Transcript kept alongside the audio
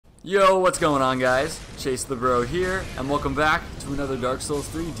Yo, what's going on, guys? Chase the Bro here, and welcome back to another Dark Souls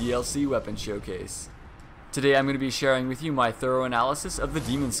 3 DLC weapon showcase. Today I'm going to be sharing with you my thorough analysis of the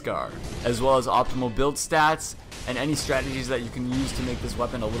Demon Scar, as well as optimal build stats, and any strategies that you can use to make this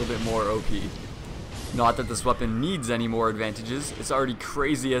weapon a little bit more OP. Not that this weapon needs any more advantages, it's already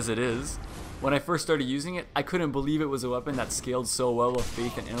crazy as it is. When I first started using it, I couldn't believe it was a weapon that scaled so well with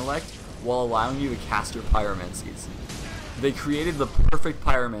faith and intellect, while allowing you to cast your pyromancies. They created the perfect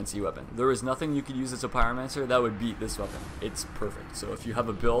pyromancy weapon. There is nothing you could use as a pyromancer that would beat this weapon. It's perfect. So if you have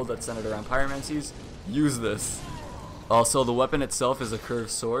a build that's centered around pyromancies, use this. Also, the weapon itself is a curved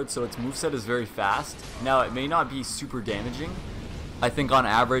sword, so its moveset is very fast. Now, it may not be super damaging. I think on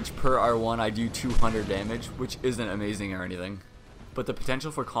average per R1 I do 200 damage, which isn't amazing or anything. But the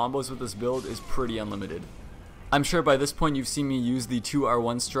potential for combos with this build is pretty unlimited. I'm sure by this point you've seen me use the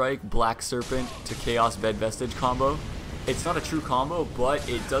 2R1 strike, Black Serpent to Chaos Bed Vestige combo. It's not a true combo, but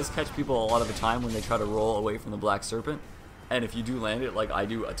it does catch people a lot of the time when they try to roll away from the Black Serpent. And if you do land it, like I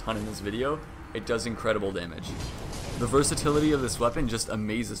do a ton in this video, it does incredible damage. The versatility of this weapon just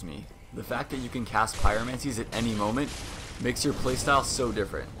amazes me. The fact that you can cast pyromancies at any moment makes your playstyle so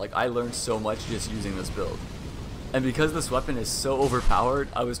different. Like, I learned so much just using this build. And because this weapon is so overpowered,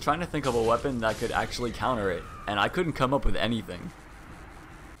 I was trying to think of a weapon that could actually counter it, and I couldn't come up with anything.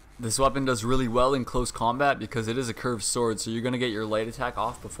 This weapon does really well in close combat because it is a curved sword, so you're going to get your light attack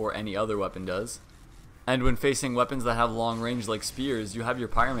off before any other weapon does. And when facing weapons that have long range like spears, you have your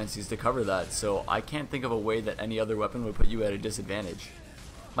pyromancies to cover that, so I can't think of a way that any other weapon would put you at a disadvantage.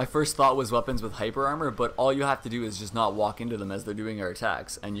 My first thought was weapons with hyper armor, but all you have to do is just not walk into them as they're doing their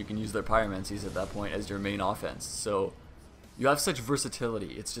attacks, and you can use their pyromancies at that point as your main offense. So you have such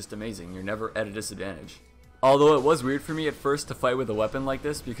versatility, it's just amazing, you're never at a disadvantage. Although it was weird for me at first to fight with a weapon like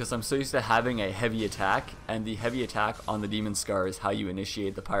this because I'm so used to having a heavy attack, and the heavy attack on the Demon Scar is how you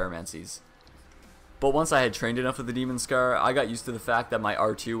initiate the pyromancies. But once I had trained enough with the Demon Scar, I got used to the fact that my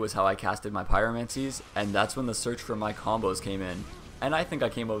R2 was how I casted my pyromancies, and that's when the search for my combos came in. And I think I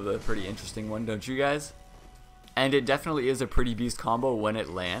came up with a pretty interesting one, don't you guys? And it definitely is a pretty beast combo when it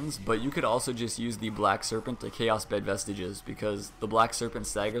lands, but you could also just use the Black Serpent to Chaos Bed Vestiges, because the Black Serpent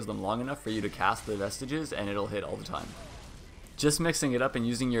staggers them long enough for you to cast the Vestiges and it'll hit all the time. Just mixing it up and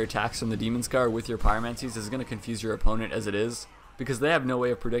using your attacks from the Demon Scar with your pyromancies is going to confuse your opponent as it is, because they have no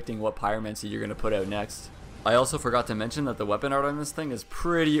way of predicting what pyromancy you're going to put out next. I also forgot to mention that the weapon art on this thing is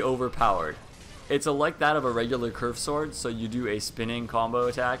pretty overpowered. It's like that of a regular curved sword, so you do a spinning combo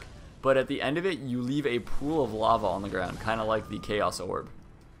attack, but at the end of it, you leave a pool of lava on the ground, kind of like the Chaos Orb.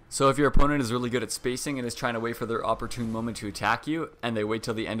 So if your opponent is really good at spacing and is trying to wait for their opportune moment to attack you, and they wait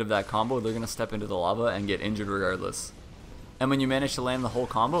till the end of that combo, they're going to step into the lava and get injured regardless. And when you manage to land the whole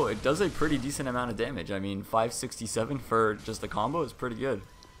combo, it does a pretty decent amount of damage. I mean, 567 for just a combo is pretty good.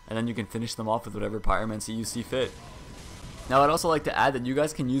 And then you can finish them off with whatever pyromancy you see fit. Now, I'd also like to add that you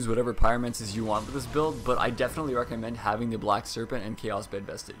guys can use whatever pyromancies you want with this build, but I definitely recommend having the Black Serpent and Chaos Bed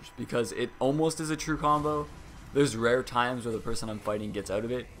Vestige, because it almost is a true combo. There's rare times where the person I'm fighting gets out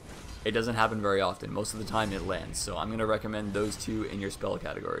of it. It doesn't happen very often. Most of the time it lands, so I'm going to recommend those two in your spell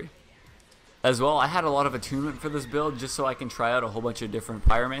category. As well, I had a lot of attunement for this build just so I can try out a whole bunch of different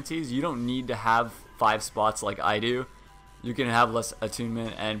pyromancies. You don't need to have 5 spots like I do. You can have less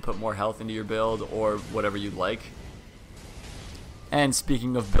attunement and put more health into your build, or whatever you'd like. And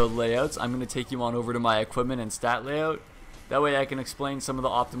speaking of build layouts, I'm going to take you on over to my equipment and stat layout. That way I can explain some of the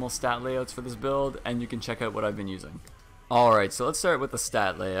optimal stat layouts for this build, and you can check out what I've been using. Alright, so let's start with the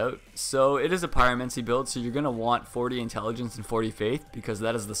stat layout. So it is a pyromancy build, so you're going to want 40 intelligence and 40 faith, because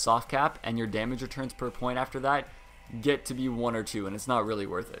that is the soft cap, and your damage returns per point after that get to be 1 or 2, and it's not really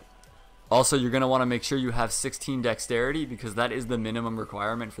worth it. Also, you're going to want to make sure you have 16 dexterity, because that is the minimum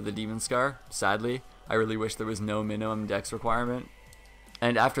requirement for the Demon Scar, sadly. I really wish there was no minimum dex requirement.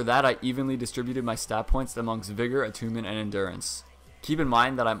 And after that, I evenly distributed my stat points amongst Vigor, Attunement, and Endurance. Keep in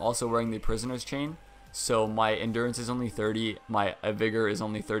mind that I'm also wearing the Prisoner's Chain, so my Endurance is only 30, my Vigor is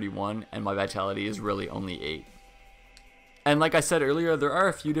only 31, and my Vitality is really only 8. And like I said earlier, there are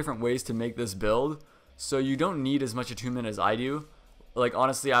a few different ways to make this build, so you don't need as much Attunement as I do. Like,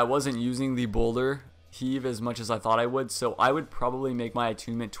 honestly, I wasn't using the Boulder Heave as much as I thought I would, so I would probably make my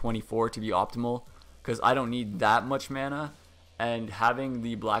Attunement 24 to be optimal, because I don't need that much mana. And having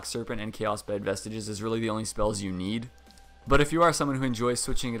the Black Serpent and Chaos Bed Vestiges is really the only spells you need. But if you are someone who enjoys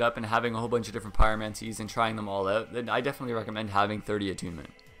switching it up and having a whole bunch of different pyromancies and trying them all out, then I definitely recommend having 30 attunement.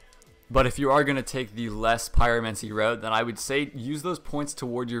 But if you are going to take the less pyromancy route, then I would say use those points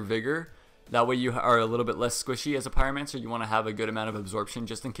toward your Vigor. That way you are a little bit less squishy as a pyromancer. You want to have a good amount of absorption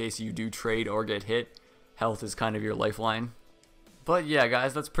just in case you do trade or get hit. Health is kind of your lifeline. But yeah,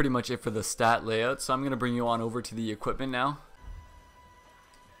 guys, that's pretty much it for the stat layout. So I'm going to bring you on over to the equipment now.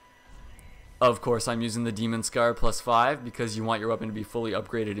 Of course, I'm using the Demon Scar +5 because you want your weapon to be fully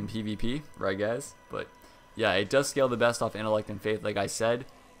upgraded in PvP, right guys? But yeah, it does scale the best off Intellect and Faith, like I said.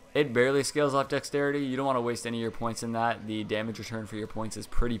 It barely scales off Dexterity. You don't want to waste any of your points in that. The damage return for your points is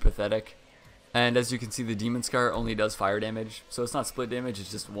pretty pathetic. And as you can see, the Demon Scar only does fire damage. So it's not split damage,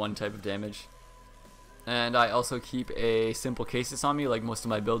 it's just one type of damage. And I also keep a simple Casis on me, like most of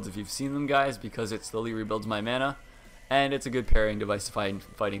my builds if you've seen them, guys, because it slowly rebuilds my mana. And it's a good parrying device if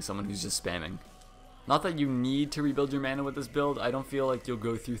fighting someone who's just spamming. Not that you need to rebuild your mana with this build. I don't feel like you'll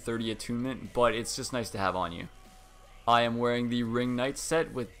go through 30 attunement, but it's just nice to have on you. I am wearing the Ring Knight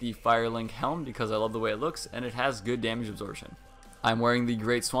set with the Firelink helm because I love the way it looks, and it has good damage absorption. I'm wearing the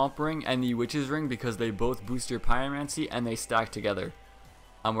Great Swamp Ring and the Witch's Ring because they both boost your Pyromancy and they stack together.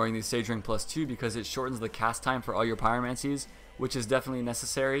 I'm wearing the Sage Ring +2 because it shortens the cast time for all your Pyromancies, which is definitely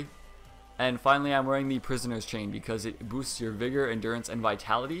necessary. And finally, I'm wearing the Prisoner's Chain because it boosts your Vigor, Endurance, and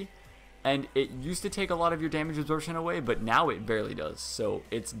Vitality. And it used to take a lot of your damage absorption away, but now it barely does. So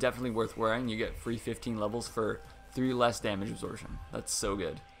it's definitely worth wearing. You get free 15 levels for 3 less damage absorption. That's so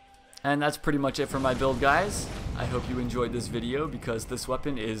good. And that's pretty much it for my build, guys. I hope you enjoyed this video because this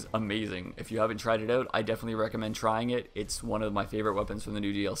weapon is amazing. If you haven't tried it out, I definitely recommend trying it. It's one of my favorite weapons from the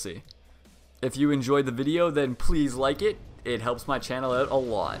new DLC. If you enjoyed the video, then please like it. It helps my channel out a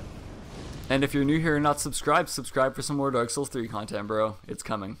lot. And if you're new here and not subscribed, subscribe for some more Dark Souls 3 content, bro. It's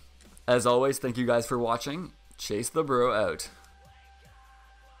coming. As always, thank you guys for watching. Chase the Bro out.